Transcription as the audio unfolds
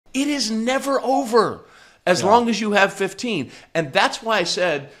It is never over as long as you have 15. And that's why I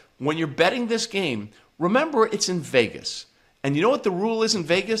said, when you're betting this game, remember it's in Vegas. And you know what the rule is in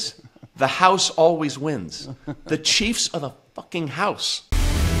Vegas? The house always wins. The Chiefs are the fucking house.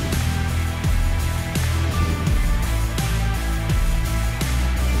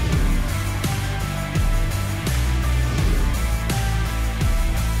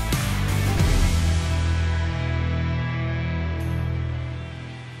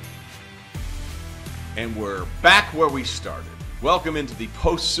 And we're back where we started. Welcome into the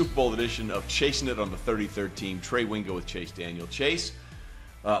post-Super Bowl edition of Chasing It on the 33rd Team. Trey Wingo with Chase Daniel. Chase,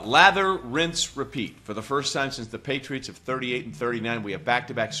 lather, rinse, repeat. For the first time since the Patriots of 38 and 39, we have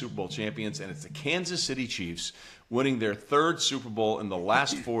back-to-back Super Bowl champions, and it's the Kansas City Chiefs winning their third Super Bowl in the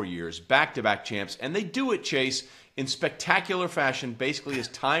last 4 years, back-to-back champs. And they do it, Chase, in spectacular fashion, basically as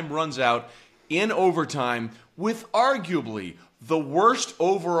time runs out in overtime with arguably the worst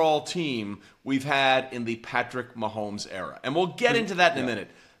overall team we've had in the Patrick Mahomes era. And we'll get into that in a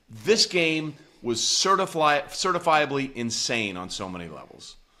minute. This game was certifiably insane on so many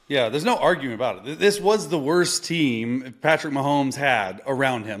levels. Yeah, there's no argument about it. This was the worst team Patrick Mahomes had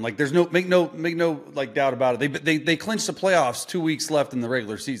around him. Like, there's no like doubt about it. They clinched the playoffs 2 weeks left in the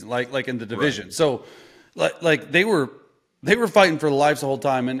regular season, like in the division. Right. So, like they were fighting for their lives the whole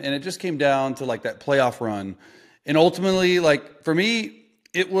time, and it just came down to like that playoff run. And ultimately, like, for me,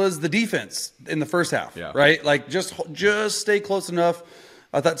 it was the defense in the first half, right? Like, just stay close enough.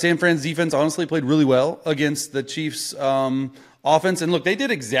 I thought San Fran's defense honestly played really well against the Chiefs' offense. And look, they did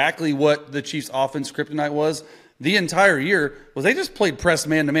exactly what the Chiefs' offense kryptonite was the entire year. Was they just played press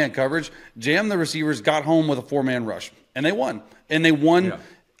man-to-man coverage, jammed the receivers, got home with a four-man rush, and they won. And they won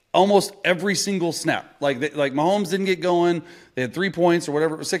almost every single snap. Like Mahomes didn't get going. They had 3 points or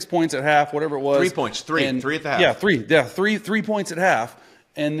whatever, 6 points at half, whatever it was. 3 points, three at the half. Yeah, three points at half.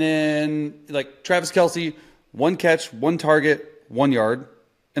 And then, like, Travis Kelce, 1 catch, 1 target, 1 yard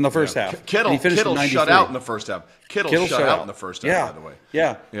in the first half. Kittle shut out in the first half. Kittle shut out in the first half, by the way.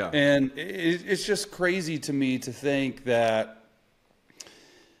 Yeah. And it's just crazy to me to think that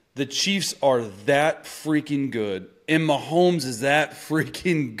the Chiefs are that freaking good, and Mahomes is that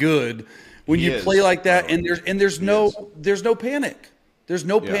freaking good when you play like that. And there's no panic. There's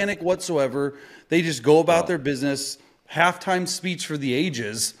no panic whatsoever. They just go about their business. Halftime speech for the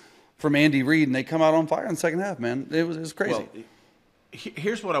ages from Andy Reid, and they come out on fire in the second half. Man, it was crazy. Well,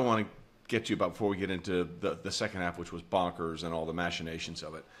 here's what I want to get to you about before we get into the second half, which was bonkers and all the machinations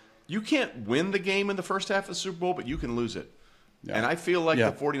of it. You can't win the game in the first half of the Super Bowl, but you can lose it. Yeah. And I feel like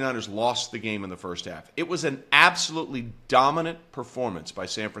the 49ers lost the game in the first half. It was an absolutely dominant performance by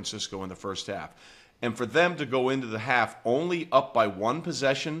San Francisco in the first half. And for them to go into the half only up by 1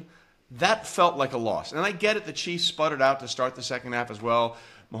 possession, that felt like a loss. And I get it, the Chiefs sputtered out to start the second half as well.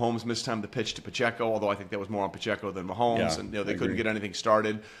 Mahomes missed time to pitch to Pacheco, although I think that was more on Pacheco than Mahomes, and they couldn't get anything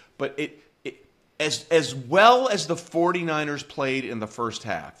started. But as well as the 49ers played in the first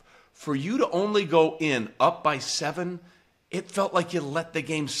half, for you to only go in up by 7, it felt like you let the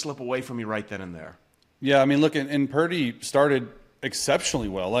game slip away from you right then and there. Yeah, I mean, look, and Purdy started exceptionally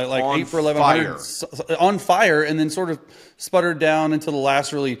well, like 8 for 1100 on fire, and then sort of sputtered down into the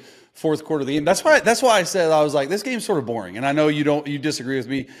last really fourth quarter of the game. That's why I said, I was like, this game's sort of boring. And I know you disagree with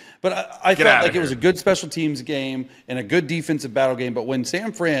me, but I felt like it was a good special teams game and a good defensive battle game. But when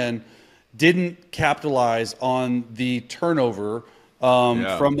San Fran didn't capitalize on the turnover from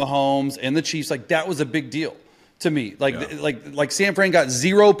Mahomes and the Chiefs, like, that was a big deal to me. Like San Fran got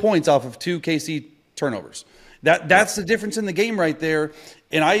 0 points off of 2 KC turnovers. That's the difference in the game right there.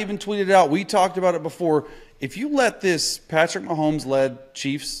 And I even tweeted it out. We talked about it before. If you let this Patrick Mahomes-led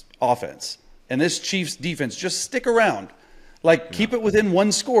Chiefs offense and this Chiefs defense just stick around, like, keep it within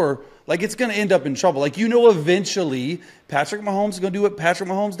 1 score, like, it's going to end up in trouble. Like, eventually Patrick Mahomes is going to do what Patrick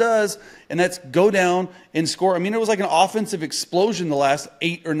Mahomes does, and that's go down and score. I mean, it was like an offensive explosion the last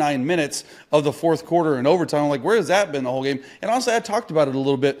 8 or 9 minutes of the fourth quarter and overtime. Like, where has that been the whole game? And honestly, I talked about it a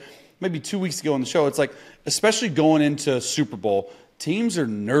little bit maybe 2 weeks ago on the show. It's like, especially going into Super Bowl, teams are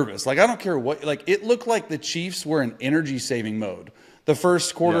nervous. Like, I don't care what – like, it looked like the Chiefs were in energy-saving mode the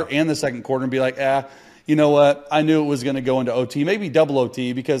first quarter and the second quarter, and be like, you know what? I knew it was going to go into OT, maybe double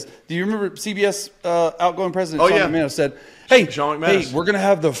OT, because do you remember CBS outgoing president Sean McManus said, hey, we're going to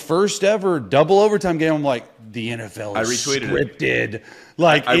have the first ever double overtime game. I'm like, the NFL is scripted.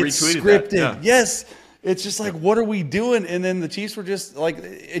 Like, it's scripted. That. Yeah. Yes. It's just like, what are we doing? And then the Chiefs were just like,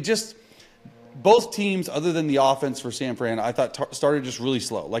 both teams, other than the offense for San Fran, I thought started just really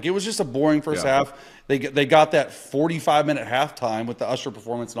slow. Like, it was just a boring first half. They got that 45-minute halftime with the Usher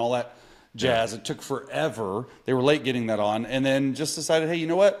performance and all that Jazz. It took forever. They were late getting that on, and then just decided, hey, you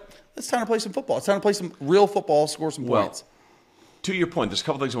know what? It's time to play some football. It's time to play some real football, score some points. To your point, there's a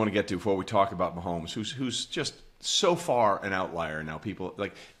couple things I want to get to before we talk about Mahomes, who's just so far an outlier now. People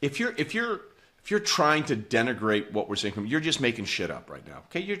like if you're trying to denigrate what we're saying from, you're just making shit up right now.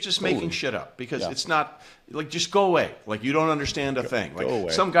 Okay, you're just making shit up because it's not like, just go away. Like, you don't understand a thing.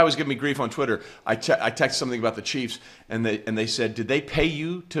 Like, some guy was giving me grief on Twitter. I texted something about the Chiefs, and they said, did they pay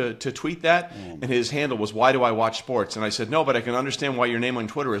you to tweet that? And his handle was, why do I watch sports? And I said, no, but I can understand why your name on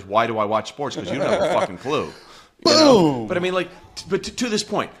Twitter is why do I watch sports, because you don't have a fucking clue. You know? But I mean, like, but to this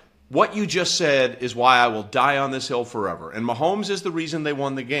point, what you just said is why I will die on this hill forever. And Mahomes is the reason they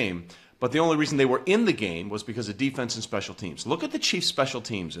won the game. But the only reason they were in the game was because of defense and special teams. Look at the Chiefs' special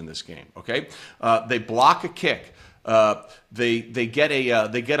teams in this game. Okay, they block a kick. They get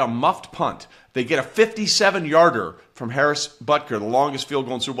a muffed punt. They get a 57-yarder from Harris Butker, the longest field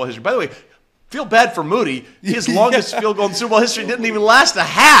goal in Super Bowl history. By the way, feel bad for Moody. His longest field goal in Super Bowl history didn't even last a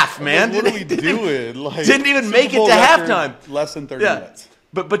half, man. What are we doing? Like, didn't even make it to halftime. Less than 30 minutes.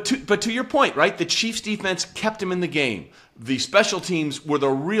 But to your point, right? The Chiefs' defense kept him in the game. The special teams were the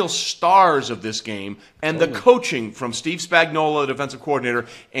real stars of this game, and the coaching from Steve Spagnuolo, the defensive coordinator,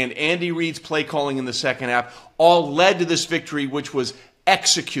 and Andy Reid's play calling in the second half all led to this victory, which was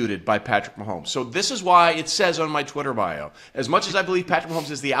executed by Patrick Mahomes. So this is why it says on my Twitter bio, as much as I believe Patrick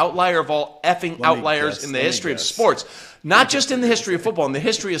Mahomes is the outlier of all effing outliers in the history of sports, not just in the history of football, in the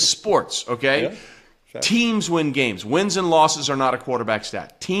history of sports, okay? Yeah. Teams win games. Wins and losses are not a quarterback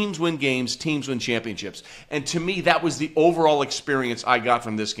stat. Teams win games. Teams win championships. And to me, that was the overall experience I got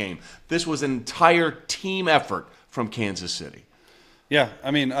from this game. This was an entire team effort from Kansas City. Yeah,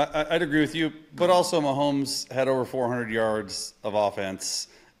 I mean, I'd agree with you. But also, Mahomes had over 400 yards of offense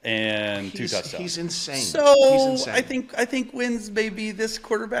and 2 touchdowns. He's insane. So he's insane. I think wins may be this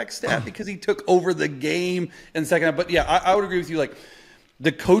quarterback stat because he took over the game in the second half. But yeah, I would agree with you. Like,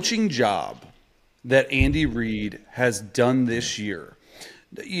 the coaching job that Andy Reid has done this year.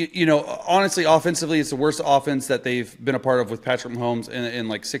 You know, honestly, offensively, it's the worst offense that they've been a part of with Patrick Mahomes in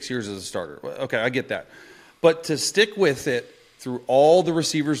like 6 years as a starter. Okay, I get that. But to stick with it through all the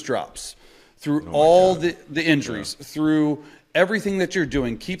receivers' drops, through all the injuries, through everything that you're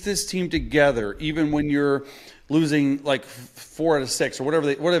doing, keep this team together, even when you're losing like 4 out of 6 or whatever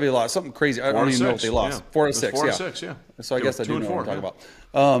they lost, something crazy. I don't even know what they lost. 4 out of 6, 4 out of 6, yeah. So I guess I do know what I'm talking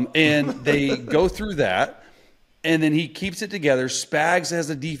about. And they go through that, and then he keeps it together. Spags has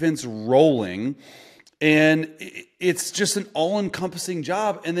the defense rolling, and it's just an all-encompassing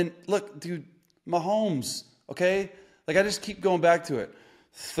job. And then, look, dude, Mahomes, okay? Like, I just keep going back to it.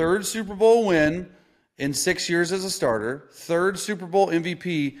 3rd Super Bowl win in 6 years as a starter. 3rd Super Bowl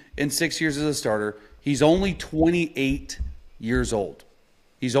MVP in 6 years as a starter. He's only 28 years old.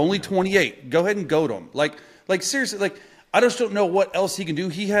 He's only 28. Go ahead and goat him. Like seriously, like, I just don't know what else he can do.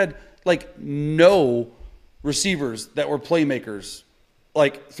 He had like no receivers that were playmakers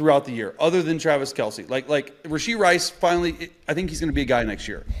like throughout the year, other than Travis Kelce. Like Rashee Rice finally, I think he's going to be a guy next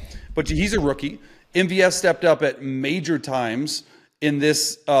year, but he's a rookie. MVS stepped up at major times in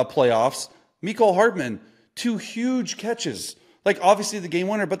this playoffs. Mecole Hardman, 2 huge catches. Like, obviously the game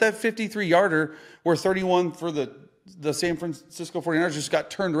winner, but that 53-yarder where 31 for the San Francisco 49ers just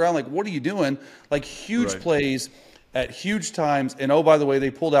got turned around. Like, what are you doing? Like, huge plays at huge times. And, oh, by the way, they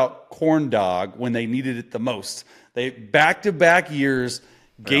pulled out Corn Dog when they needed it the most. They back-to-back years,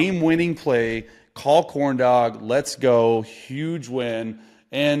 game-winning play, call Corn Dog, let's go, huge win.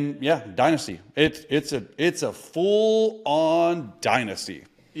 And, yeah, dynasty. It's a full-on dynasty.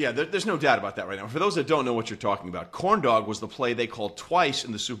 Yeah, there's no doubt about that right now. For those that don't know what you're talking about, Corn Dog was the play they called twice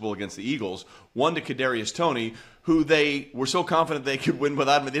in the Super Bowl against the Eagles. One to Kadarius Toney, who they were so confident they could win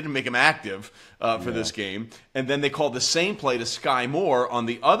without him, they didn't make him active for this game. And then they called the same play to Sky Moore on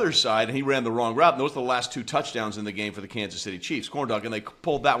the other side, and he ran the wrong route. And those are the last 2 touchdowns in the game for the Kansas City Chiefs. Corn Dog, and they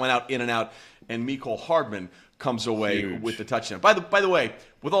pulled that one out, in and out, and Mecole Hardman comes away with the touchdown. By the way,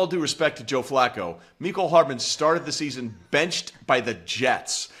 with all due respect to Joe Flacco, Mecole Hardman started the season benched by the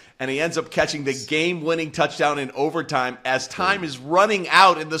Jets, and he ends up catching the game-winning touchdown in overtime as time is running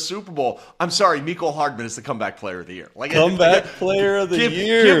out in the Super Bowl. I'm sorry, Mecole Hardman is the comeback player of the year. Like, comeback player of the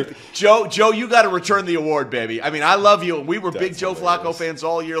year. Joe, you got to return the award, baby. I mean, I love you, and we were big Joe Flacco fans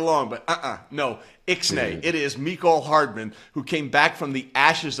all year long, but no. Ixnay. It is Mecole Hardman, who came back from the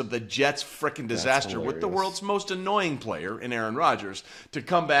ashes of the Jets' frickin' disaster with the world's most annoying player in Aaron Rodgers, to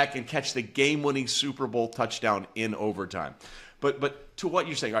come back and catch the game-winning Super Bowl touchdown in overtime. But to what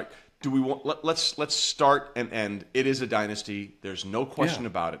you're saying, all right, do we want? Let's start and end. It is a dynasty. There's no question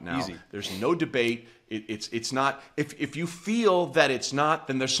about it now. Easy. There's no debate. It's not. If you feel that it's not,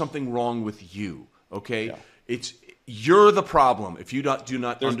 then there's something wrong with you. Okay, you're the problem if you do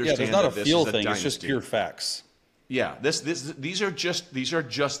not understand. Yeah, there's not a this feel is a thing. dynasty. It's just pure facts. Yeah, these are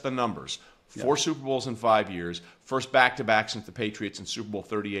just the numbers. 4 Super Bowls in 5 years, first back-to-back since the Patriots in Super Bowl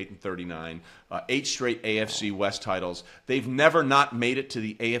 38 and 39, 8 straight AFC West titles. They've never not made it to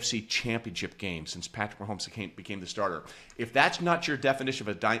the AFC Championship game since Patrick Mahomes became the starter. If that's not your definition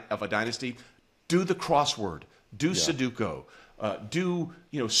of a dynasty, do the crossword, do Sudoku, do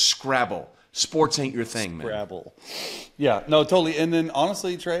Scrabble. Sports ain't your thing, man. Scrabble. Yeah, no, totally. And then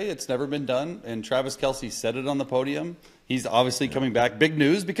honestly, Trey, it's never been done. And Travis Kelce said it on the podium. He's obviously coming back. Big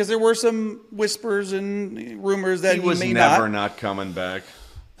news because there were some whispers and rumors that he was may never not coming back.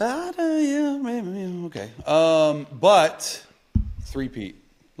 Yeah, maybe, okay. But three-peat.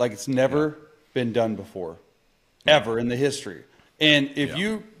 Like it's never been done before, ever in the history. And if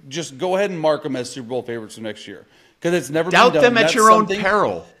you just go ahead and mark them as Super Bowl favorites for next year, because it's never been done. Doubt them at your own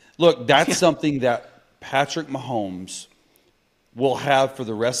peril. Look, that's something that Patrick Mahomes will have for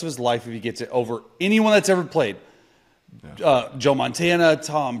the rest of his life if he gets it over anyone that's ever played. Joe Montana,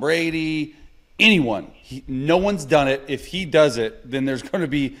 Tom Brady, anyone. No one's done it. If he does it, then there's going to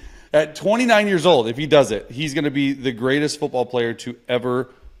be, at 29 years old, if he does it, he's going to be the greatest football player to ever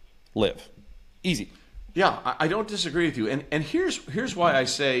live. Easy. Yeah, I don't disagree with you. And here's why I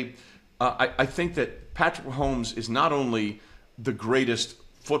say I think that Patrick Mahomes is not only the greatest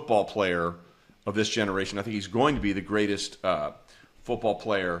football player of this generation, I think he's going to be the greatest football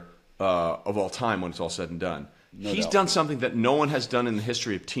player of all time when it's all said and done. He's done something that no one has done in the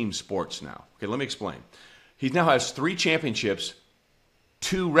history of team sports now. Okay, let me explain. He now has 3 championships,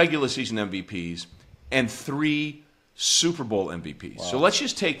 2 regular season MVPs, and 3 Super Bowl MVPs. Wow. So let's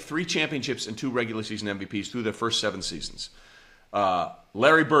just take 3 championships and 2 regular season MVPs through their first 7 seasons.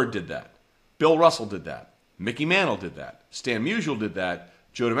 Larry Bird did that. Bill Russell did that. Mickey Mantle did that. Stan Musial did that.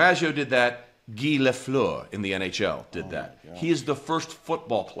 Joe DiMaggio did that. Guy Lafleur in the NHL did that. He is the first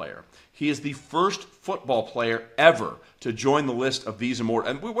football player. He is the first football player ever to join the list of these immortal.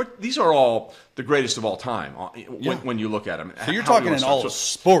 And these are all the greatest of all time when you look at them. So you're talking in all of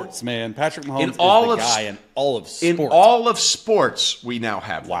sports, man. Patrick Mahomes is the guy in all of sports. In all of sports, we now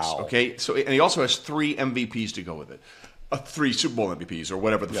have this. Wow. Okay, so and he also has 3 MVPs to go with it. 3 Super Bowl MVPs or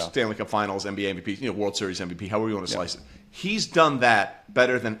whatever, the Stanley Cup Finals, NBA MVP, World Series MVP, however you want to slice it. He's done that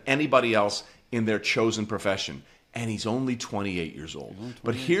better than anybody else in their chosen profession. And he's only 28 years old.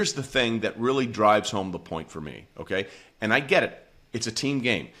 But here's the thing that really drives home the point for me, okay? And I get it. It's a team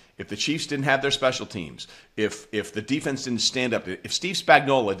game. If the Chiefs didn't have their special teams, if the defense didn't stand up, if Steve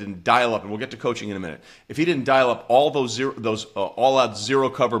Spagnuolo didn't dial up, and we'll get to coaching in a minute, if he didn't dial up all those all-out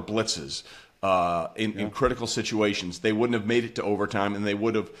zero-cover blitzes in critical situations, they wouldn't have made it to overtime, and they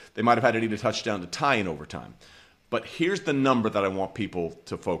might have had to need a touchdown to tie in overtime. But here's the number that I want people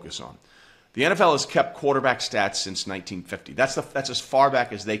to focus on. The NFL has kept quarterback stats since 1950. That's as far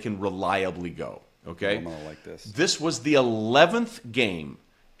back as they can reliably go. Okay? I'm gonna like this. This was the 11th game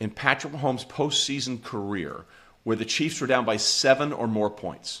in Patrick Mahomes' postseason career where the Chiefs were down by 7 or more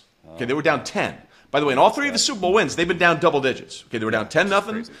points. Okay, they were down 10. By the way, in all 3 of the Super Bowl wins, they've been down double digits. Okay, they were down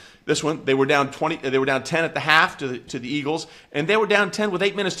 10-0. This one, they were down 20. They were down 10 at the half to the Eagles, and they were down 10 with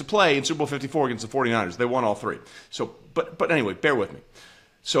 8 minutes to play in Super Bowl 54 against the 49ers. They won all 3. So, but anyway, bear with me.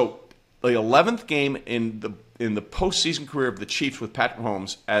 So, the 11th game in the postseason career of the Chiefs with Patrick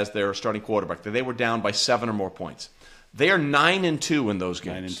Mahomes as their starting quarterback, they were down by 7 or more points. They are 9-2 in those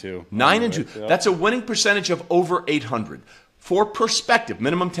games. 9-2. 9-2. Yep. That's a winning percentage of over 800. For perspective,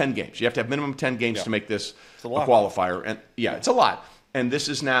 minimum 10 games. You have to have minimum 10 games to make this a qualifier. And it's a lot. And this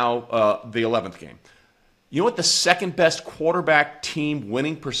is now the 11th game. You know what the second best quarterback team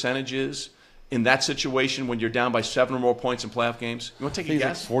winning percentage is in that situation when you're down by 7 or more points in playoff games? You want to take a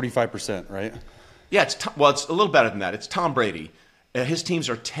guess? Like 45%, right? Yeah, it's a little better than that. It's Tom Brady. His teams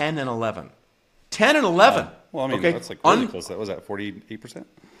are 10-11. 10-11. Well, I mean, okay? That's like really close. What was that, 48%?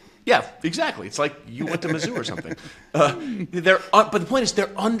 Yeah, exactly. It's like you went to Mizzou or something. But the point is, they're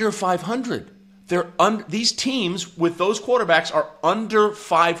under 500. These teams with those quarterbacks are under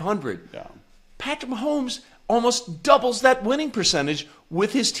 500. Yeah. Patrick Mahomes almost doubles that winning percentage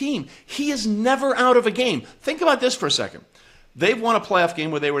with his team. He is never out of a game. Think about this for a second. They've won a playoff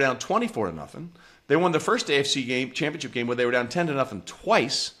game where they were down 24-0. They won the first AFC championship game where they were down 10-0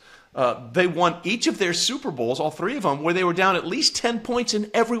 twice. They won each of their Super Bowls, all 3 of them, where they were down at least 10 points in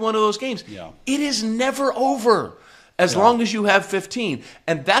every one of those games. Yeah. It is never over as long as you have 15.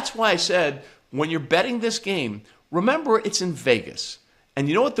 And that's why I said, when you're betting this game, remember it's in Vegas. And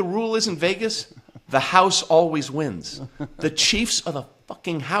you know what the rule is in Vegas? The house always wins. The Chiefs are the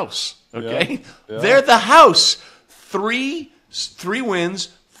fucking house. Okay, they're the house. Three wins,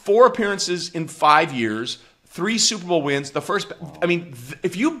 4 appearances in 5 years, 3 Super Bowl wins. The first, I mean,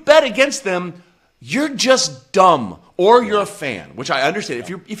 if you bet against them, you're just dumb, or you're a fan, which I understand.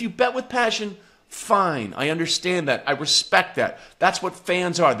 If you bet with passion, fine. I understand that. I respect that. That's what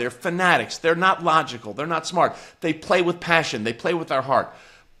fans are. They're fanatics. They're not logical. They're not smart. They play with passion. They play with their heart.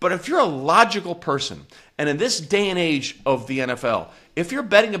 But if you're a logical person, and in this day and age of the NFL, if you're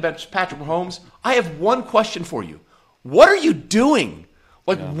betting against Patrick Mahomes, I have one question for you. What are you doing?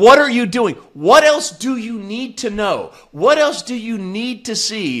 What are you doing? What else do you need to know? What else do you need to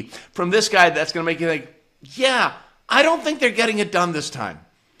see from this guy that's going to make you think, yeah, I don't think they're getting it done this time?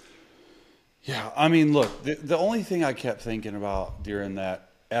 Yeah, I mean, look, the only thing I kept thinking about during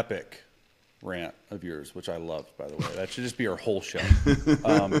that epic rant of yours, which I loved, by the way, that should just be our whole show,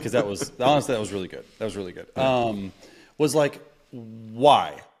 because that was really good. That was really good. Was like,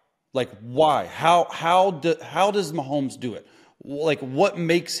 why? Like, why? How does Mahomes do it? Like, what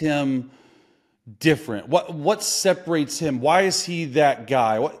makes him different? What separates him? Why is he that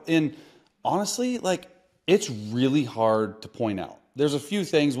guy? And honestly, like, it's really hard to point out. There's a few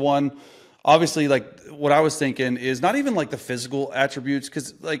things. One, obviously, like, what I was thinking is not even like the physical attributes,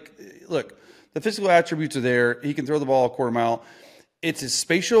 because, like, look, the physical attributes are there. He can throw the ball a quarter mile. It's his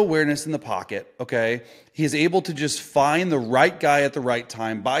spatial awareness in the pocket, okay? He is able to just find the right guy at the right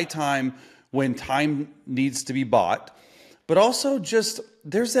time, buy time when time needs to be bought. But also just,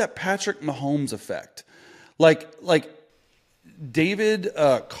 there's that Patrick Mahomes effect. Like David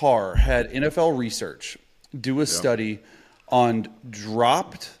Carr had NFL Research do a study on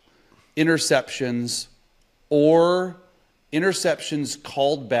dropped interceptions or interceptions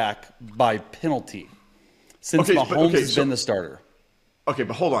called back by penalty since Mahomes has been the starter. Okay,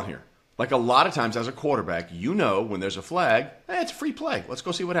 but hold on here. Like, a lot of times as a quarterback, you know when there's a flag, it's a free play. Let's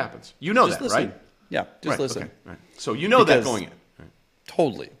go see what happens. You know that, right? Yeah, just listen. Okay, right. So you know that going in. Right.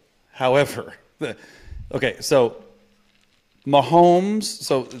 Totally. However, so Mahomes,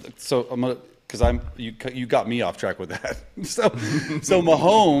 so I'm gonna, because you got me off track with that. So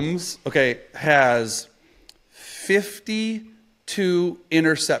Mahomes, has 52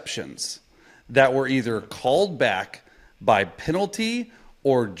 interceptions that were either called back by penalty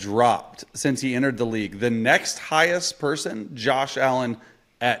or dropped since he entered the league. The next highest person, Josh Allen,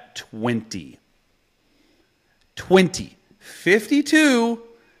 at 20. 52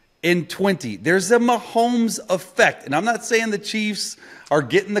 and 20. There's a Mahomes effect. And I'm not saying the Chiefs are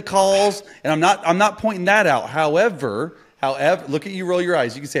getting the calls, and I'm not pointing that out. However, look at you, roll your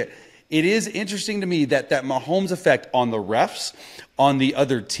eyes. You can say it. It is interesting to me that Mahomes effect on the refs, on the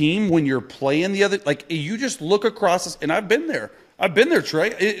other team, when you're playing the other, like, you just look across this, and I've been there, Trey.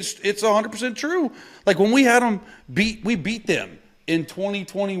 It's 100% true. Like, when we had them we beat them in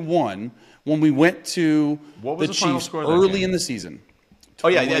 2021 when we went to the Chiefs early in the season. Oh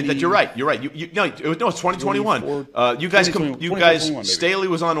yeah, you're right. You're right. It's 2021. You guys. Staley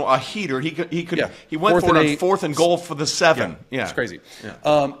was on a heater. He went for it on 4th and goal for the 7. Yeah. It's crazy.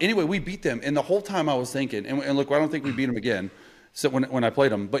 Yeah. Anyway, we beat them, and the whole time I was thinking, and look, I don't think we beat them again. So when I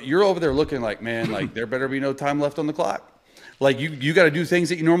played them, but you're over there looking like, man, like, there better be no time left on the clock. Like, you got to do things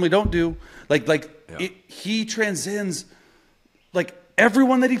that you normally don't do. He transcends like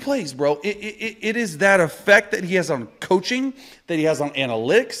everyone that he plays, bro. It is that effect that he has on coaching, that he has on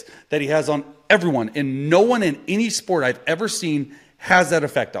analytics, that he has on everyone. And no one in any sport I've ever seen has that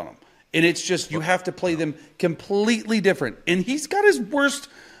effect on him. And it's just, you have to play them completely different. And he's got his worst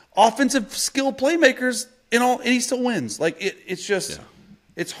offensive skill playmakers and he still wins. Like, it's just,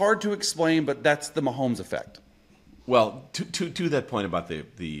 it's hard to explain, but that's the Mahomes effect. Well, to that point about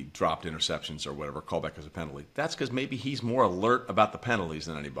the dropped interceptions or whatever, callback as a penalty, that's because maybe he's more alert about the penalties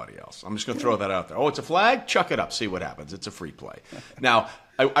than anybody else. I'm just going to throw that out there. Oh, it's a flag? Chuck it up. See what happens. It's a free play. Now,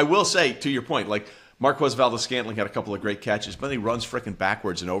 I will say, to your point, like, Marquez Valdes-Scantling had a couple of great catches, but then he runs freaking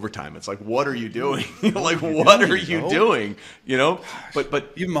backwards in overtime. It's like, what are you doing? Like, what are you doing? You know?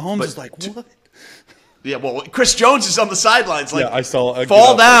 But even Mahomes is like, what? Yeah, well, Chris Jones is on the sidelines. Like, I saw.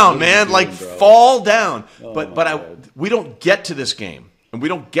 Fall down, man. Like, fall down. But we don't get to this game, and we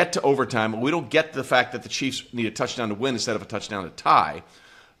don't get to overtime, and we don't get to the fact that the Chiefs need a touchdown to win instead of a touchdown to tie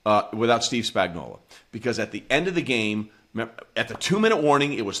without Steve Spagnuolo. Because at the end of the game, at the 2-minute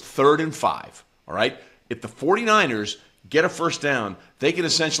warning, it was 3rd and 5. All right? If the 49ers get a first down, they can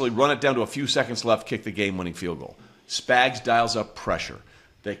essentially run it down to a few seconds left, kick the game-winning field goal. Spags dials up pressure.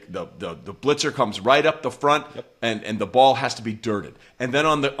 The blitzer comes right up the front, and the ball has to be dirted. And then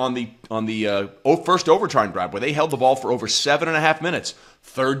on the first overtime drive, where they held the ball for over 7.5 minutes,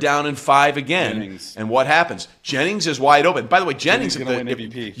 3rd down and 5 again. Jennings. And what happens? Jennings is wide open. By the way, Jennings is going to win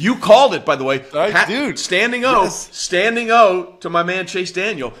MVP. You called it, by the way. Dude. Standing O to my man Chase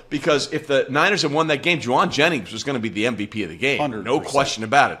Daniel, because if the Niners had won that game, Juwan Jennings was going to be the MVP of the game. 100%. No question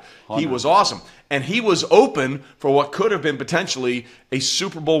about it. 100%. He was awesome. And he was open for what could have been potentially a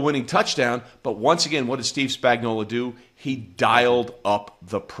Super Bowl winning touchdown. But once again, what did Steve Spagnuolo do? He dialed up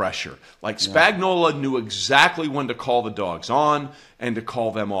the pressure. Like Spagnuolo knew exactly when to call the dogs on and to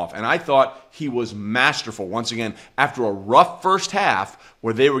call them off. And I thought he was masterful once again after a rough first half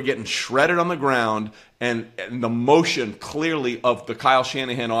where they were getting shredded on the ground and the motion clearly of the Kyle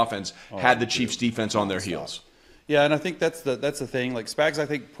Shanahan offense had the Chiefs defense on their heels. Yeah, and I think that's the thing. Like Spags, I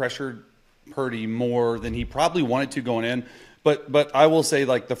think pressured Purdy more than he probably wanted to going in. But I will say,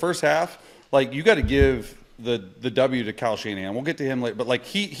 like, the first half, like, you got to give the W to Kyle Shanahan. We'll get to him later, but like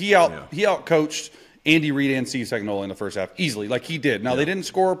he out coached Andy Reid and Steve Spagnuolo in the first half easily, like he did. Now they didn't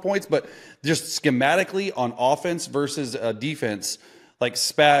score points, but just schematically on offense versus defense, like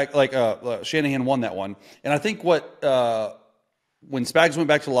Shanahan won that one. And I think when Spags went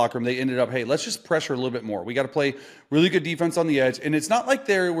back to the locker room, they ended up, hey, let's just pressure a little bit more. We got to play really good defense on the edge, and it's not like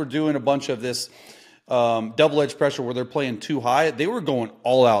they were doing a bunch of this double-edge pressure where they're playing too high. They were going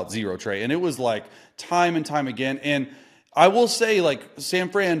all out zero, Trey, and it was like time and time again. And I will say, like, San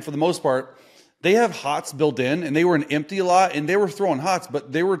Fran, for the most part, they have hots built in, and they were an empty a lot, and they were throwing hots.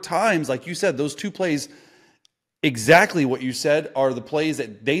 But there were times, like you said, those two plays, exactly what you said, are the plays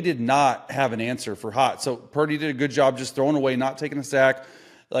that they did not have an answer for hot. So Purdy did a good job just throwing away, not taking a sack.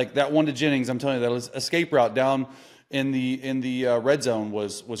 Like that one to Jennings, I'm telling you, that was escape route down in the red zone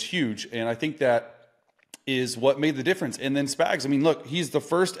was huge. And I think that is what made the difference. And then Spags, I mean, look, he's the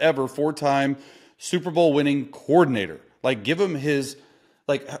first ever 4-time Super Bowl winning coordinator. Like, give him his,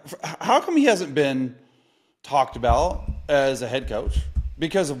 like, how come he hasn't been talked about as a head coach?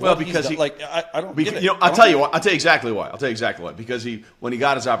 Because of what because he's done. Like, I don't get it. I'll tell you exactly why. Because when he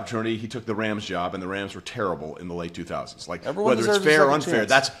got his opportunity, he took the Rams job, and the Rams were terrible in the late 2000s. Like, everyone whether it's fair or unfair,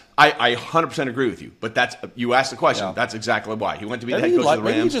 I 100% agree with you. But you asked the question. Yeah. That's exactly why he went to be the head coach of the Rams.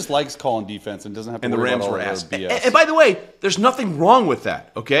 Maybe he just likes calling defense and doesn't have to worry about all the BS. And by the way, there's nothing wrong with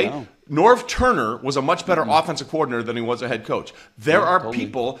that. Okay. No. Norv Turner was a much better offensive coordinator than he was a head coach. There are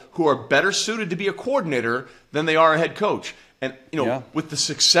people who are better suited to be a coordinator than they are a head coach. And, with the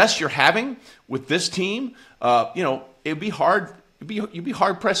success you're having with this team, it'd be hard. You'd be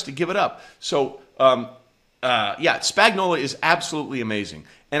hard pressed to give it up. So, Spagnuolo is absolutely amazing.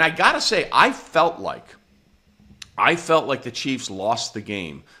 And I gotta say, I felt like the Chiefs lost the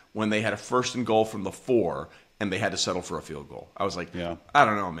game when they had a 1st and goal from the 4 and they had to settle for a field goal. I was like, I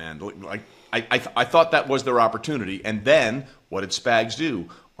don't know, man. Like, I thought that was their opportunity. And then what did Spags do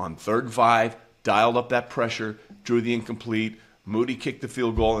on 3rd and 5? Dialed up that pressure, drew the incomplete. Moody kicked the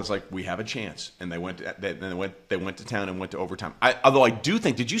field goal, and it's like, we have a chance. And they went to town and went to overtime. Although I do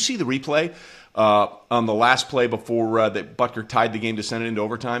think, did you see the replay on the last play before that Butker tied the game to send it into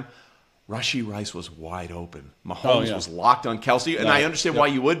overtime? Rashee Rice was wide open. Mahomes was locked on Kelce, and I understand why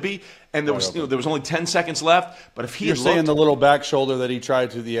you would be. And there was only 10 seconds left. But if he you're saying the little back shoulder that he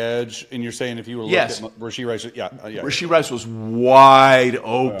tried to the edge, and you're saying if you were looking at Rashee Rice, Rashee Rice was wide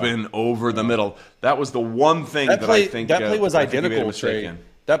open over the middle. That was the one thing I think that play was identical.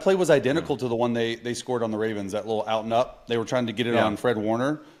 That play was identical to the one they scored on the Ravens. That little out and up. They were trying to get it on Fred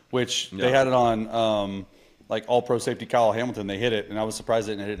Warner, which they had it on. Like all-pro safety Kyle Hamilton, they hit it, and I was surprised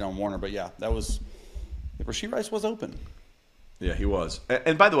they didn't hit it on Warner. But, Rashee Rice was open. Yeah, he was.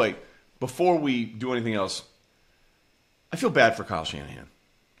 And by the way, before we do anything else, I feel bad for Kyle Shanahan,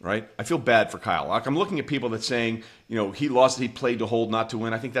 right? I feel bad for Kyle. Like, I'm looking at people that's saying, he lost, he played to hold, not to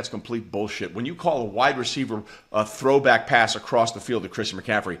win. I think that's complete bullshit. When you call a wide receiver a throwback pass across the field to Christian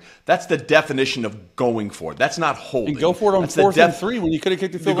McCaffrey, that's the definition of going for it. That's not holding. And go for it on 4th and 3 when you could have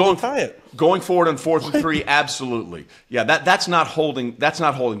kicked the field goal and tie it. Going forward on 4th and 3, absolutely. Yeah, that's not holding. That's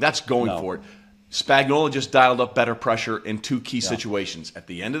not holding. That's going for it. Spagnuolo just dialed up better pressure in 2 key situations. At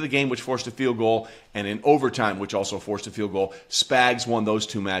the end of the game, which forced a field goal, and in overtime, which also forced a field goal. Spags won those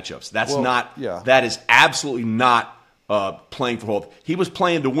 2 matchups. That is absolutely not playing for hold. He was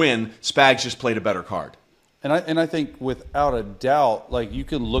playing to win. Spags just played a better card. And I think without a doubt, like, you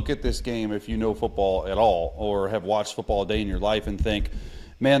can look at this game if you know football at all or have watched football a day in your life and think,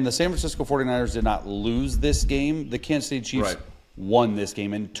 man, the San Francisco 49ers did not lose this game. The Kansas City Chiefs won this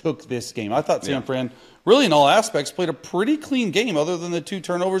game and took this game. I thought San Fran, really in all aspects, played a pretty clean game other than the 2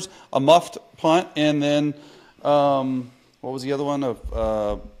 turnovers, a muffed punt, and then what was the other one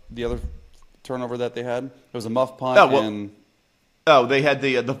of the other turnover that they had? It was a muffed punt and Oh, they had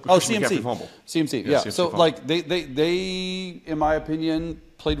the CMC fumble. CMC, yeah. CMC so fumble. like they, in my opinion,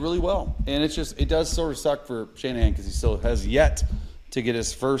 played really well, and it does sort of suck for Shanahan because he still has yet to get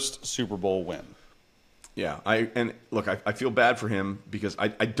his first Super Bowl win. Yeah, I feel bad for him because I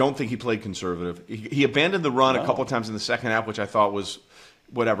don't think he played conservative. He abandoned the run a couple of times in the second half, which I thought was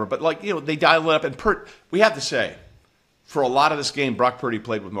whatever. But they dialed it up, and we have to say, for a lot of this game, Brock Purdy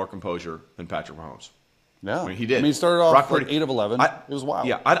played with more composure than Patrick Mahomes. Yeah, I mean, he did. He started off Brock like Purdy, 8 of 11. It was wild.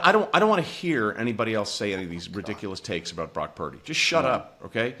 Yeah, I don't want to hear anybody else say any of these ridiculous takes about Brock Purdy. Just shut up,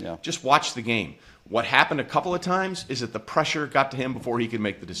 okay? Yeah. Just watch the game. What happened a couple of times is that the pressure got to him before he could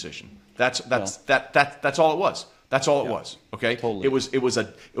make the decision. That's all it was. That's all it was. Okay. Totally. It was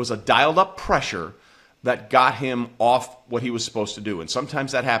a dialed up pressure that got him off what he was supposed to do, and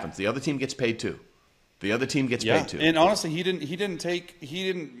sometimes that happens. The other team gets paid too. The other team gets paid too. And honestly, he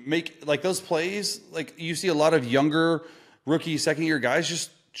didn't make like those plays. Like you see a lot of younger rookie, second year guys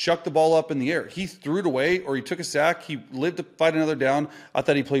just chuck the ball up in the air. He threw it away or he took a sack. He lived to fight another down. I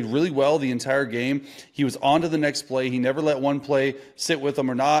thought he played really well the entire game. He was on to the next play. He never let one play sit with him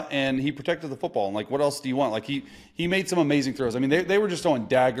or not, and he protected the football. And like, what else do you want? Like he made some amazing throws. I mean, they were just throwing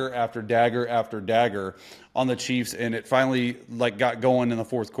dagger after dagger after dagger on the Chiefs, and it finally like got going in the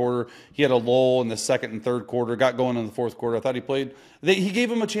fourth quarter. He had a lull in the second and third quarter, got going in the fourth quarter. I thought he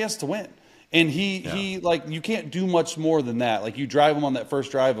gave him a chance to win. And he like, you can't do much more than that. Like you drive him on that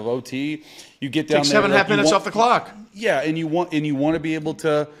first drive of OT, you get down there. 7.5 minutes off the clock. Yeah, and you want to be able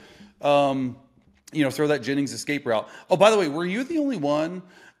to, throw that Jennings escape route. Oh, by the way, were you the only one?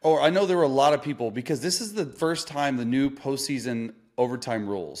 Or I know there were a lot of people because this is the first time the new postseason overtime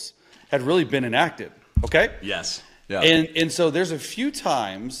rules had really been enacted. Okay. Yes. Yeah. And so there's a few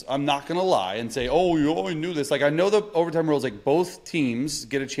times, I'm not going to lie and say, oh, you always knew this. Like I know the overtime rules, like both teams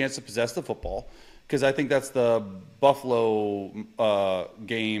get a chance to possess the football because I think that's the Buffalo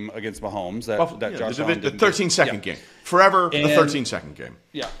game against Mahomes. That Josh Allen the 13-second game. Forever the 13-second game.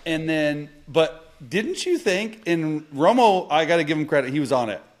 Yeah. And then, but didn't you think, in Romo, I got to give him credit, he was on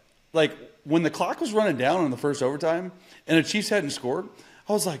it. Like when the clock was running down in the first overtime and the Chiefs hadn't scored,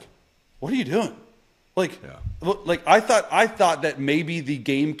 I was like, what are you doing? Like I thought that maybe the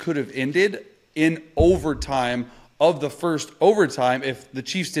game could have ended in overtime of the first overtime if the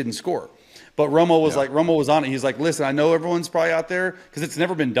Chiefs didn't score. But Romo was on it. He's like, listen, I know everyone's probably out there because it's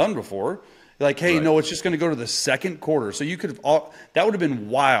never been done before. Like, hey, no, it's just going to go to the second quarter. So you could have that would have been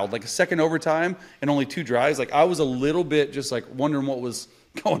wild, like a second overtime and only 2 drives. Like I was a little bit just like wondering what was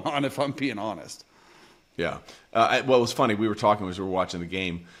going on, if I'm being honest. Yeah. Well, it was funny. We were talking as we were watching the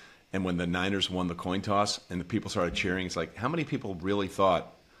game. And when the Niners won the coin toss and the people started cheering, it's like, how many people really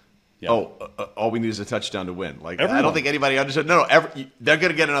thought, all we need is a touchdown to win? Like, everyone. I don't think anybody understood. No, they're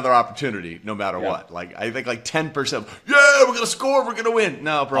going to get another opportunity no matter what. Like, I think like 10%, we're going to score, we're going to win.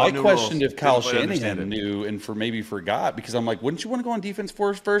 No, bro. I questioned if Kyle Shanahan knew and maybe forgot because I'm like, wouldn't you want to go on defense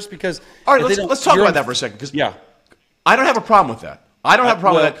first? Because all right, let's talk about that for a second. Because I don't have a problem with that. I don't have a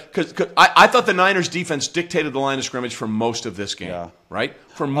problem with that because I thought the Niners' defense dictated the line of scrimmage for most of this game, right?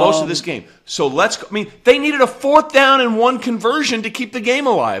 For most of this game. So they needed a 4th down and 1 conversion to keep the game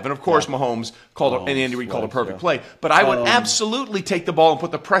alive. And, of course, Mahomes called and Andy Reid called a perfect play. But I would absolutely take the ball and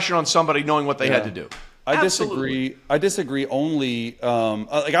put the pressure on somebody knowing what they had to do. I disagree only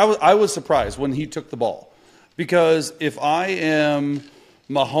I was surprised when he took the ball. Because if I am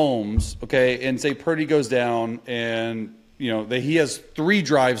Mahomes, okay, and say Purdy goes down and – he has 3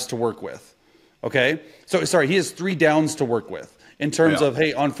 drives to work with, okay? So, sorry, he has 3 downs to work with in terms of,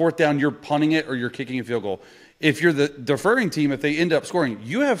 hey, on 4th down, you're punting it or you're kicking a field goal. If you're the deferring team, if they end up scoring,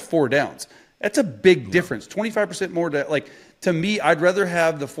 you have 4 downs. That's a big difference, 25% more. To me, I'd rather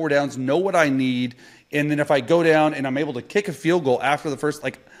have the 4 downs, know what I need, and then if I go down and I'm able to kick a field goal after the first,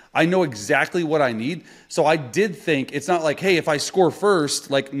 I know exactly what I need. So I did think, it's not like, hey, if I score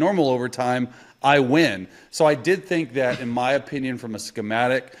first, like normal overtime, I win. So I did think that, in my opinion, from a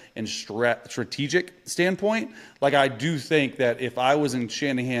schematic and strategic standpoint, I do think that if I was in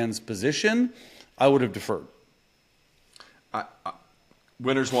Shanahan's position, I would have deferred.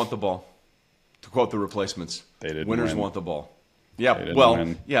 Winners want the ball. To quote the replacements, they didn't winners win. Want the ball. Yeah,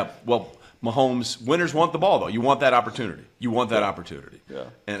 well, Mahomes, winners want the ball, though. You want that opportunity. Yeah.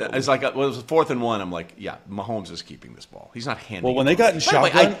 And it's like, it was 4th and 1. I'm like, Mahomes is keeping this ball. He's not handing it. Well, when they got in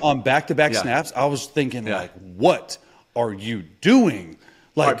shotgun on back-to-back snaps, I was thinking, what are you doing?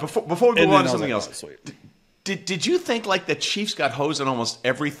 All right, before we move on to something else, did you think, the Chiefs got hosed on almost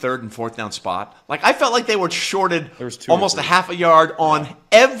every 3rd and 4th down spot? I felt like they were shorted almost a half a yard on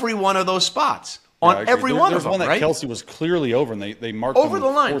every one of those spots. On every one of them, right? There's one that Kelce was clearly over, and they marked over the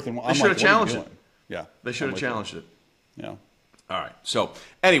line. 4th and 1. They should have challenged it. Yeah, they should have challenged it. Yeah. All right. So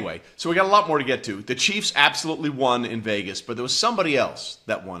anyway, we got a lot more to get to. The Chiefs absolutely won in Vegas, but there was somebody else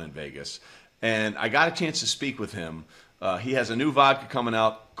that won in Vegas, and I got a chance to speak with him. He has a new vodka coming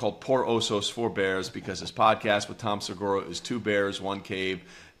out called Por Osos, 4 Bears, because his podcast with Tom Segura is 2 Bears, 1 Cave,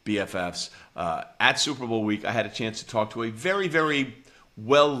 BFFs. At Super Bowl week, I had a chance to talk to a very, very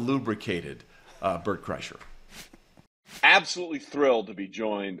well-lubricated Bert Kreischer. Absolutely thrilled to be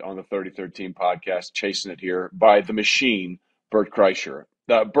joined on the 33rd Team podcast, chasing it here, by the machine, Bert Kreischer.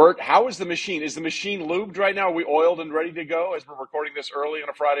 Bert, how is the machine? Is the machine lubed right now? Are we oiled and ready to go as we're recording this early on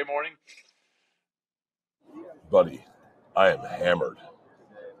a Friday morning? Buddy, I am hammered.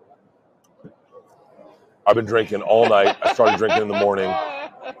 I've been drinking all night. I started drinking in the morning.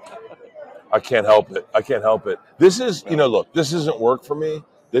 I can't help it. This is, look, this isn't work for me.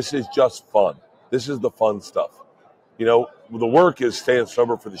 This is just fun. This is the fun stuff. The work is staying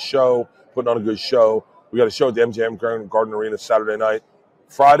sober for the show, putting on a good show. We got a show at the MGM Garden Arena Saturday night.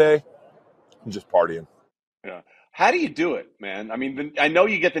 Friday, I'm just partying. Yeah. How do you do it, man? I mean, I know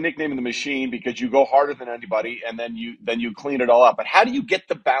you get the nickname of the machine because you go harder than anybody, and then you clean it all up. But how do you get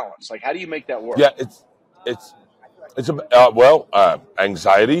the balance? Like, how do you make that work? Yeah,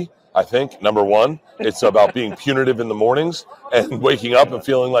 anxiety. I think, number one, it's about being punitive in the mornings and waking up and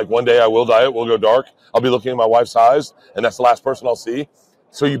feeling like one day I will die, it will go dark. I'll be looking at my wife's eyes, and that's the last person I'll see.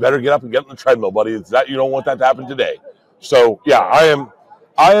 So you better get up and get on the treadmill, buddy. You don't want that to happen today. So, yeah,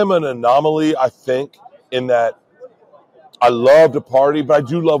 I am an anomaly, I think, in that I love to party, but I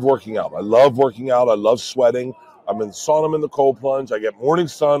do love working out. I love working out. I love sweating. I'm in the sauna, I'm in the cold plunge. I get morning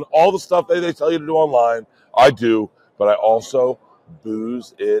sun, all the stuff they tell you to do online. I do, but I also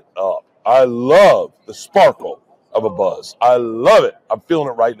booze it up. I love the sparkle of a buzz. I love it. I'm feeling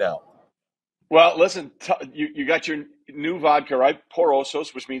it right now. Well, listen, you got your new vodka, right? Por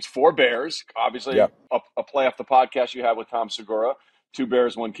Osos, which means 4 Bears. Obviously, yeah. a play off the podcast you had with Tom Segura. 2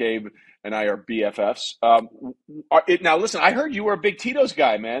 Bears, 1 Cave, and I are BFFs. Now, listen, I heard you were a big Tito's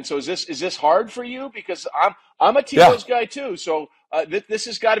guy, man. So is this hard for you? Because I'm a Tito's guy too. So this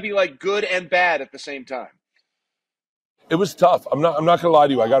has got to be like good and bad at the same time. It was tough. I'm not gonna lie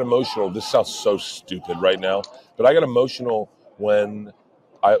to you. I got emotional. This sounds so stupid right now, but I got emotional when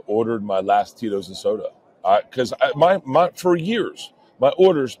I ordered my last Tito's and soda. Because for years my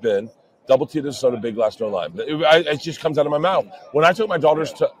order's been double Tito's soda, big glass, no lime. It just comes out of my mouth. When I took my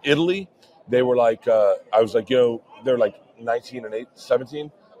daughters to Italy, they were like, I was like, they're like 19 and 17.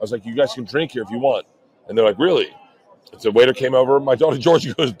 I was like, you guys can drink here if you want, and they're like, really? So the waiter came over. My daughter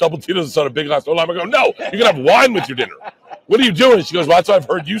Georgia goes, double Tito's and soda, big glass, no lime. I go, no, you can have wine with your dinner. What are you doing? She goes, well, that's what I've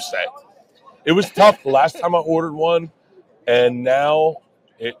heard you say. It was tough the last time I ordered one, and now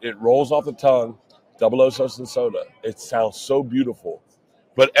it rolls off the tongue. Double Osos and soda. It sounds so beautiful.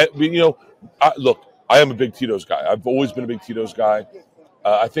 But, look, I am a big Tito's guy. I've always been a big Tito's guy.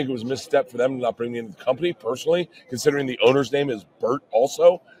 I think it was a misstep for them to not bring me into the company, personally, considering the owner's name is Bert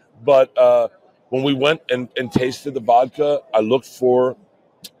also. But when we went and tasted the vodka, I looked for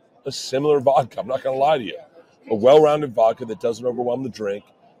a similar vodka. I'm not going to lie to you. A well-rounded vodka that doesn't overwhelm the drink,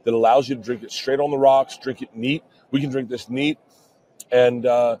 that allows you to drink it straight on the rocks, drink it neat. We can drink this neat, and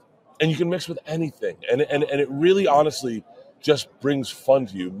you can mix with anything. And it really, honestly, just brings fun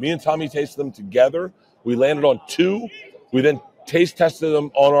to you. Me and Tommy tasted them together. We landed on 2. We then taste tested them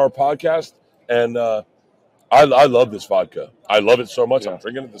on our podcast, and I love this vodka. I love it so much. Yeah. I'm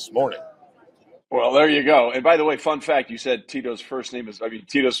drinking it this morning. Well, there you go. And by the way, fun fact, you said Tito's vodka's first name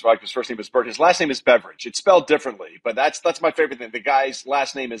is Bert. His last name is Beverage. It's spelled differently, but that's my favorite thing. The guy's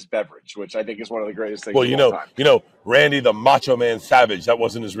last name is Beverage, which I think is one of the greatest things of all time. Randy the Macho Man Savage, that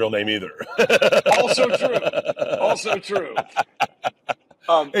wasn't his real name either. Also true.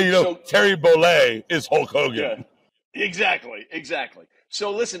 Terry Bollea is Hulk Hogan. Yeah, exactly.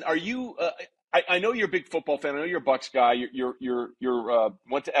 So listen, are you I know you're a big football fan. I know you're a Bucs guy. You're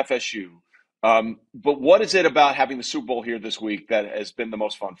went to FSU. But what is it about having the Super Bowl here this week that has been the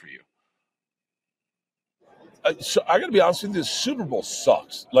most fun for you? So I got to be honest with you, the Super Bowl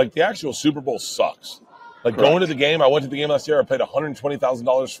sucks. Like, the actual Super Bowl sucks. Like, correct. Going to the game, I went to the game last year. I paid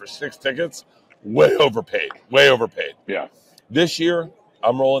 $120,000 for 6 tickets. Way overpaid. Yeah. This year,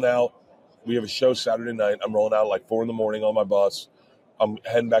 I'm rolling out. We have a show Saturday night. I'm rolling out at like 4 in the morning on my bus. I'm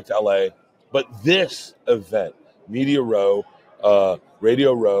heading back to LA. But this event, Media Row,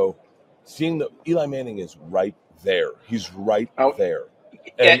 Radio Row, seeing that Eli Manning is right there. He's right there.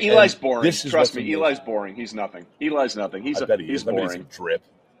 And, Eli's boring. Trust me, Eli's boring. He's nothing. Eli's nothing. He's boring. He's a drip.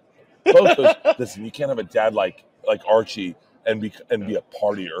 Both those, listen, you can't have a dad like Archie and be a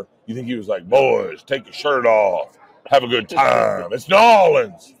partier. You think he was like, boys, take your shirt off, have a good time. It's New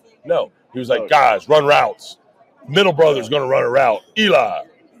Orleans. No, he was like, guys, run routes. Middle brother's going to run a route. Eli,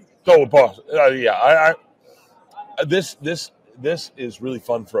 throw a pass. This is really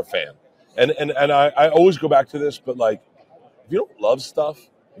fun for a fan. And I always go back to this, but like, if you don't love stuff,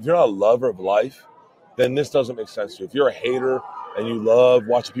 if you're not a lover of life, then this doesn't make sense to you. If you're a hater and you love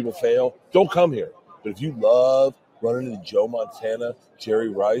watching people fail, don't come here. But if you love running into Joe Montana, Jerry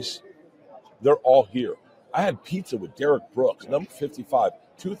Rice, they're all here. I had pizza with Derek Brooks, number 55,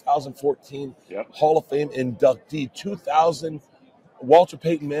 2014 Hall of Fame inductee, 2000 Walter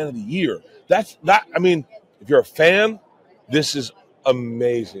Payton Man of the Year. I mean, if you're a fan, this is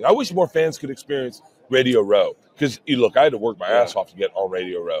amazing. I wish more fans could experience Radio Row. Because, look, I had to work my ass off to get on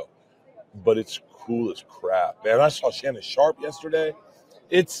Radio Row. But it's cool as crap. Man, I saw Shannon Sharp yesterday.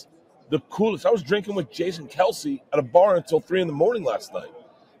 It's the coolest. I was drinking with Jason Kelce at a bar until 3 in the morning last night.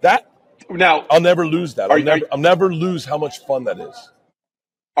 I'll never lose that. I'll never lose how much fun that is.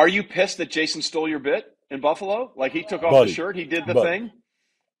 Are you pissed that Jason stole your bit in Buffalo? Like, he took off the shirt, he did the thing?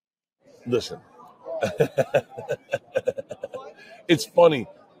 Listen. It's funny.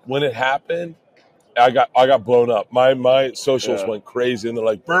 When it happened, I got blown up. My socials went crazy, and they're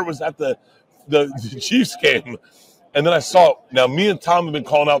like, Bert was at the Chiefs game. And then I saw it. Now, me and Tom have been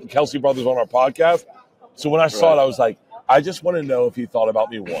calling out the Kelce brothers on our podcast. So when I saw it, I was like, I just want to know if he thought about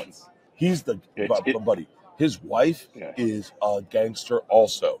me once. He's the buddy. His wife is a gangster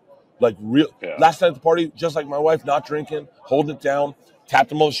also. Like, real. Last night at the party, just like my wife, not drinking, holding it down,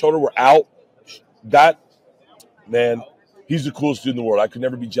 tapped him on the shoulder, we're out. Man, he's the coolest dude in the world. I could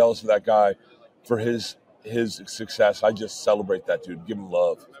never be jealous of that guy for his success. I just celebrate that dude. Give him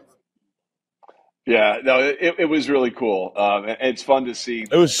love. Yeah, no, it was really cool. And it's fun to see.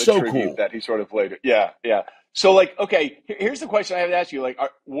 It was so cool that he sort of played it. Yeah. So, like, okay, here's the question I have to ask you. Like,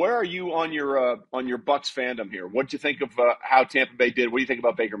 where are you on your Bucks fandom here? What do you think of how Tampa Bay did? What do you think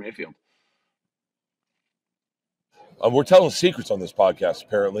about Baker Mayfield? We're telling secrets on this podcast,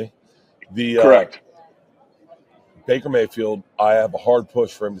 apparently. Correct. Baker Mayfield, I have a hard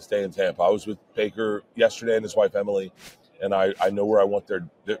push for him to stay in Tampa. I was with Baker yesterday and his wife, Emily, and I know where I want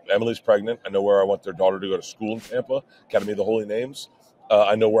Emily's pregnant. I know where I want their daughter to go to school in Tampa, Academy of the Holy Names.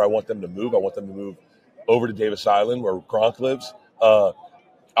 I know where I want them to move. I want them to move over to Davis Island, where Gronk lives.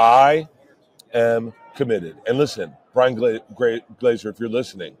 I am committed. And listen, Brian Glazer, if you're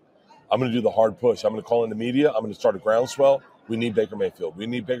listening, I'm going to do the hard push. I'm going to call in the media. I'm going to start a groundswell. We need Baker Mayfield. We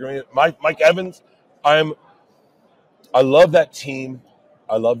need Baker Mayfield. Mike Evans, I love that team.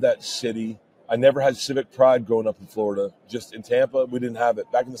 I love that city. I never had civic pride growing up in Florida. Just in Tampa, we didn't have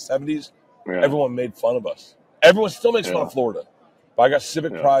it. Back in the 70s, everyone made fun of us. Everyone still makes fun of Florida. But I got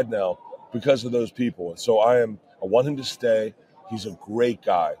civic pride now because of those people. And so I want him to stay. He's a great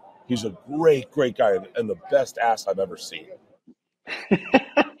guy. He's a great, great guy and the best ass I've ever seen.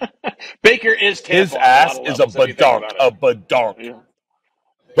 Baker is Tampa. His ass is a badonk. Yeah.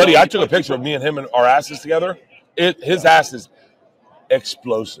 Buddy, I took a picture of me and him and our asses together. His ass is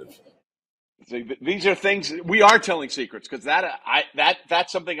explosive. These are things we are telling secrets because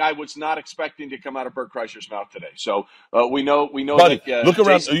that's something I was not expecting to come out of Bert Kreischer's mouth today. So we know. Buddy, that, look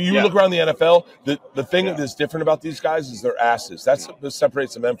around. Jason, look around the NFL. The thing that's different about these guys is their asses. That's what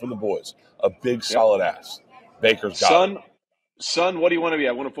separates the men from the boys. A big, solid ass. Baker's got it. Son, what do you want to be?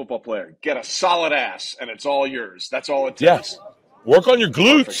 I want a football player. Get a solid ass, and it's all yours. That's all it takes. Yes. Work on your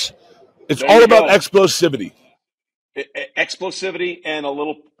glutes. Perfect. It's all about explosivity. Explosivity and a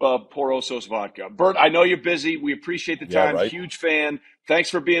little Porosos vodka. Bert, I know you're busy. We appreciate the time. Right. Huge fan.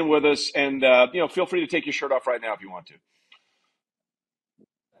 Thanks for being with us. And, feel free to take your shirt off right now if you want to.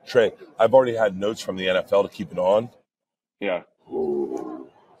 Trey, I've already had notes from the NFL to keep it on. Yeah. Ooh.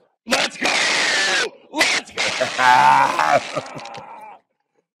 Let's go! Let's go!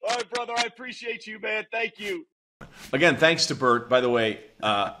 All right, brother. I appreciate you, man. Thank you. Again, thanks to Bert. By the way,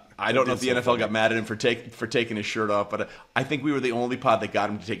 I don't know if the NFL got mad at him for taking his shirt off, but I think we were the only pod that got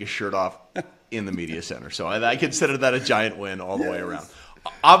him to take his shirt off in the media center. So I consider that a giant win all the way around.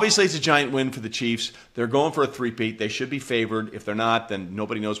 Obviously, it's a giant win for the Chiefs. They're going for a three-peat. They should be favored. If they're not, then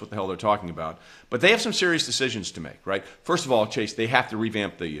nobody knows what the hell they're talking about. But they have some serious decisions to make, right? First of all, Chase, they have to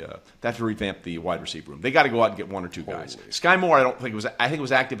revamp the wide receiver room. They got to go out and get one or two guys. Sky Moore, I think it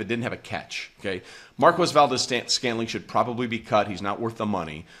was active, but didn't have a catch. Okay, Marquez Valdez-Scantling should probably be cut. He's not worth the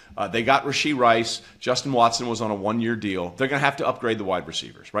money. They got Rashee Rice. Justin Watson was on a one-year deal. They're going to have to upgrade the wide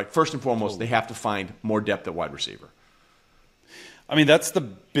receivers, right? First and foremost, they have to find more depth at wide receiver. I mean, that's the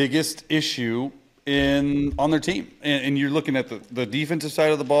biggest issue on their team. And you're looking at the defensive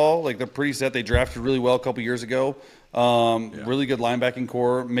side of the ball. Like, they're pretty set. They drafted really well a couple years ago. Really good linebacking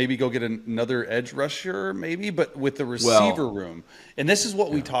core. Maybe go get another edge rusher, maybe. But with the receiver room, and this is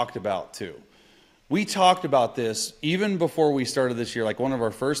what we talked about too. We talked about this even before we started this year, like one of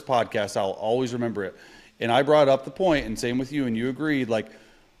our first podcasts. I'll always remember it. And I brought up the point, and same with you, and you agreed, like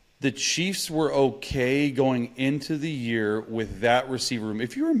the Chiefs were okay going into the year with that receiver room.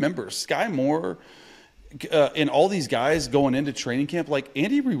 If you remember, Sky Moore and all these guys going into training camp, like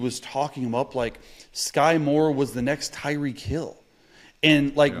Andy Reid was talking him up like Sky Moore was the next Tyreek Hill.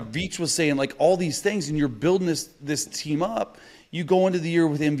 And like Veach was saying, like all these things, and you're building this team up. You go into the year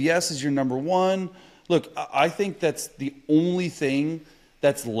with MVS as your number one. Look, I think that's the only thing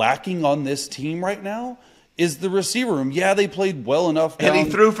that's lacking on this team right now is the receiver room. Yeah, they played well enough. And he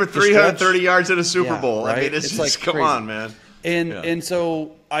threw for 330 yards at a Super Bowl. Right? I mean, it's just, like come crazy. on, man. And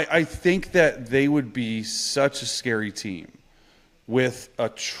so I think that they would be such a scary team with a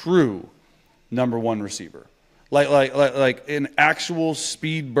true number one receiver. Like an actual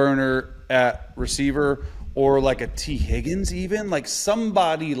speed burner at receiver, or like a T. Higgins even, like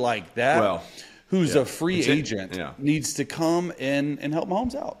somebody like that who's a free agent needs to come in and help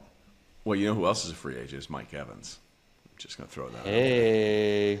Mahomes out. Well, you know who else is a free agent? It's Mike Evans. I'm just going to throw that out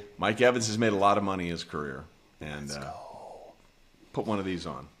there. Mike Evans has made a lot of money in his career. And put one of these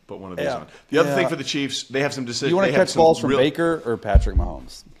on. Put one of these on. The other thing for the Chiefs, they have some decisions. You want to catch balls from Baker or Patrick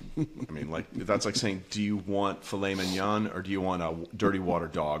Mahomes? I mean, like that's like saying, do you want filet mignon or do you want a dirty water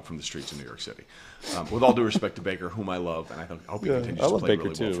dog from the streets of New York City? With all due respect to Baker, whom I love, and I hope he continues to play Baker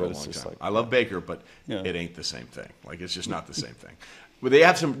really well for a long time. like, I love Baker, but it ain't the same thing. Like it's just not the same thing. But they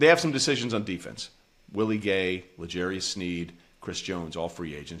have some decisions on defense. Willie Gay, L'Jarius Sneed, Chris Jones, all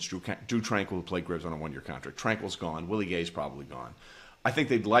free agents. Drew Tranquill, who played Gribbs on a one-year contract. Tranquill's gone. Willie Gay's probably gone. I think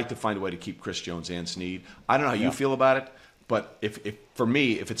they'd like to find a way to keep Chris Jones and Sneed. I don't know how you feel about it. But if for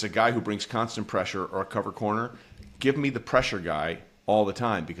me, if it's a guy who brings constant pressure or a cover corner, give me the pressure guy all the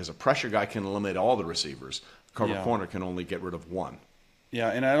time, because a pressure guy can eliminate all the receivers. A cover corner can only get rid of one. Yeah,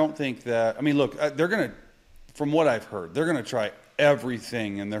 and I don't think that – I mean, look, they're going to – from what I've heard, they're going to try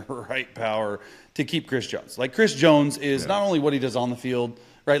everything in their right power to keep Chris Jones. Like Chris Jones is not only what he does on the field –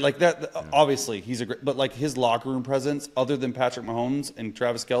 right, like that. Obviously, he's a great, but like his locker room presence, other than Patrick Mahomes and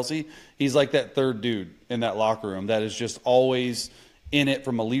Travis Kelce, he's like that third dude in that locker room that is just always in it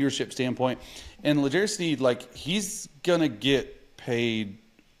from a leadership standpoint. And L'Jarius Sneed, like he's gonna get paid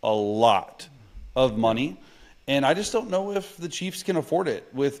a lot of money, and I just don't know if the Chiefs can afford it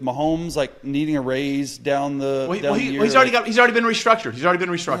with Mahomes like needing a raise down the. He's already been restructured. He's already been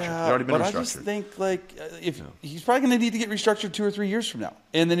restructured. Yeah, I just think like if he's probably going to need to get restructured 2 or 3 years from now,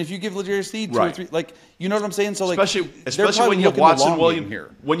 and then if you give L'Jarius Sneed 2 or 3, like you know what I'm saying. So like especially when you have Watson,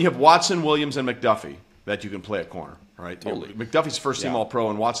 Williams, and McDuffie that you can play at corner. Right, totally. McDuffie's first team All-Pro,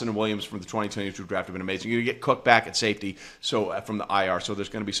 and Watson and Williams from the 2022 draft have been amazing. You're going to get Cook back at safety, so from the IR. So there's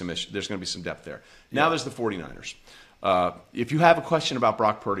going to be some depth there. Now there's the 49ers. If you have a question about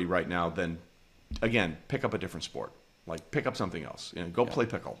Brock Purdy right now, then again, pick up a different sport. Like pick up something else. Go play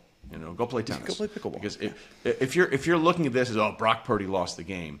pickle. Go play tennis. Go play pickleball. Because if you're looking at this as Brock Purdy lost the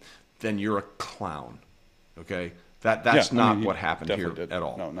game, then you're a clown. Okay, that's not what happened here at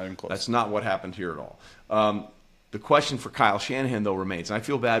all. No, not even close. That's not what happened here at all. The question for Kyle Shanahan, though, remains, and I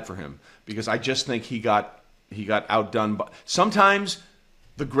feel bad for him because I just think he got outdone. Sometimes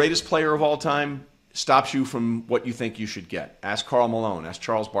the greatest player of all time stops you from what you think you should get. Ask Karl Malone. Ask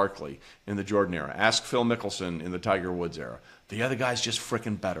Charles Barkley in the Jordan era. Ask Phil Mickelson in the Tiger Woods era. The other guy's just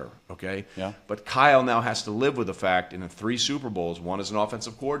freaking better, okay? Yeah. But Kyle now has to live with the fact in the 3 Super Bowls, one as an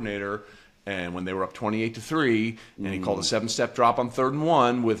offensive coordinator, and when they were up 28-3, and he called a 7-step drop on 3rd and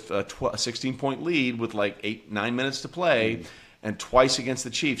 1 with a 16-point lead with like 8-9 minutes to play, and twice against the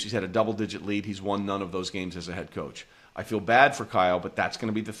Chiefs, he's had a double-digit lead. He's won none of those games as a head coach. I feel bad for Kyle, but that's going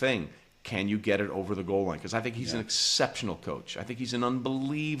to be the thing. Can you get it over the goal line? Because I think he's an exceptional coach. I think he's an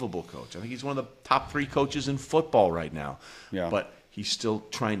unbelievable coach. I think he's one of the top 3 coaches in football right now. Yeah. But he's still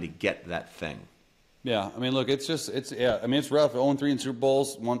trying to get that thing. Yeah, I mean, look, it's rough. 0-3 in Super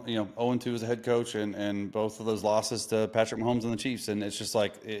Bowls, 0-2 as a head coach, and both of those losses to Patrick Mahomes and the Chiefs. And it's just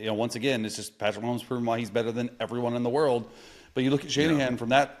like, once again, it's just Patrick Mahomes proving why he's better than everyone in the world. But you look at Shanahan from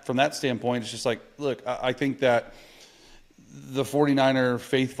that standpoint, it's just like, look, I think that the 49er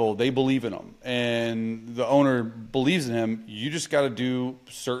faithful, they believe in him, and the owner believes in him. You just got to do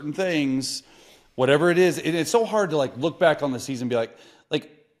certain things, whatever it is. And it's so hard to like look back on the season and be like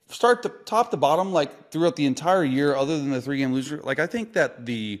start top to bottom, like throughout the entire year, other than the 3-game loser. Like I think that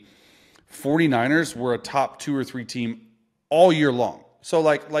the 49ers were a top 2 or 3 team all year long. So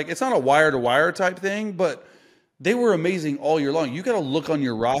like it's not a wire to wire type thing, but they were amazing all year long. You got to look on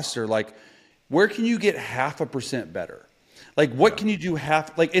your roster, like where can you get 0.5% better? Like what can you do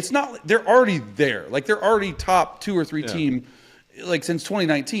it's not, they're already there. Like they're already top 2 or 3 team, like since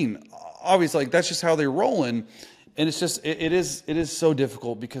 2019. obviously, like, that's just how they're rolling. And it's just, it is so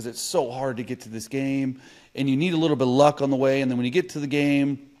difficult because it's so hard to get to this game, and you need a little bit of luck on the way. And then when you get to the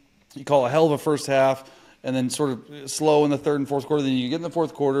game, you call a hell of a first half, and then sort of slow in the third and fourth quarter. Then you get in the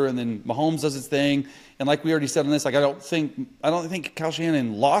fourth quarter, and then Mahomes does his thing. And like we already said on this, like, I don't think Kyle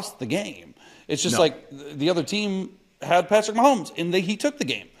Shanahan lost the game. It's just like the other team had Patrick Mahomes, and he took the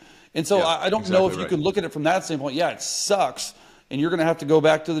game. And so I don't know if you can look at it from that standpoint. Yeah, it sucks, and you're going to have to go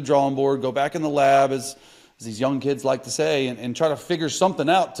back to the drawing board, go back in the lab, as these young kids like to say, and try to figure something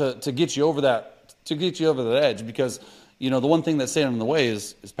out to get you over that edge. Because, you know, the one thing that's standing in the way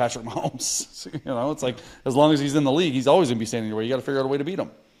is Patrick Mahomes. You know, it's like, as long as he's in the league, he's always going to be standing in the way. You got to figure out a way to beat him.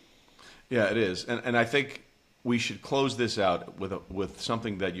 Yeah, it is, and I think we should close this out with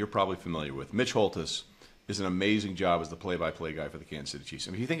something that you're probably familiar with. Mitch Holthus is an amazing job as the play-by-play guy for the Kansas City Chiefs.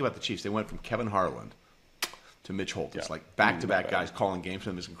 I mean, if you think about the Chiefs, they went from Kevin Harlan to Mitch Holthus, like back-to-back guys calling games for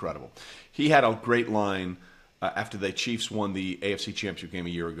them is incredible. He had a great line after the Chiefs won the AFC Championship game a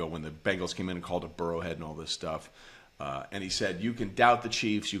year ago when the Bengals came in and called it Burrowhead and all this stuff. And he said, you can doubt the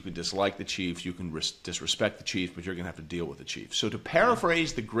Chiefs, you can dislike the Chiefs, you can disrespect the Chiefs, but you're going to have to deal with the Chiefs. So to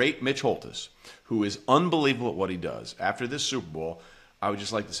paraphrase the great Mitch Holthus, who is unbelievable at what he does, after this Super Bowl, I would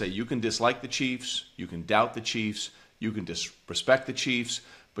just like to say you can dislike the Chiefs, you can doubt the Chiefs, you can disrespect the Chiefs,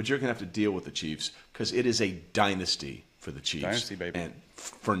 but you're going to have to deal with the Chiefs because it is a dynasty for the Chiefs. Dynasty, baby. And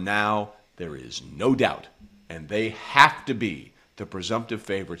for now, there is no doubt, and they have to be the presumptive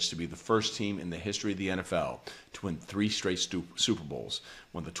favorites to be the first team in the history of the NFL to win 3 straight Super Bowls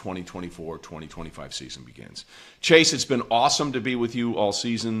when the 2024-2025 season begins. Chase, it's been awesome to be with you all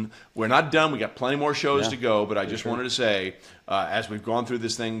season. We're not done. We got plenty more shows to go, but I just wanted to say, as we've gone through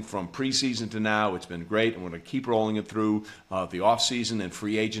this thing from preseason to now, it's been great, and we're going to keep rolling it through the offseason and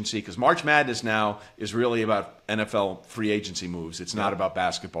free agency, because March Madness now is really about NFL free agency moves. It's not about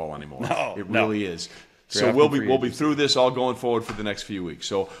basketball anymore. It really is. So we'll be through this all going forward for the next few weeks.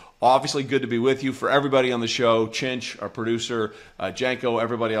 So obviously good to be with you. For everybody on the show, Chinch, our producer, Janko,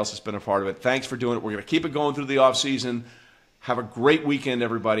 everybody else that's been a part of it, thanks for doing it. We're going to keep it going through the offseason. Have a great weekend,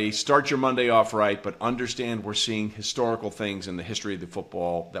 everybody. Start your Monday off right, but understand we're seeing historical things in the history of the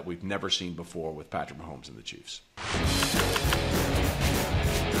football that we've never seen before with Patrick Mahomes and the Chiefs.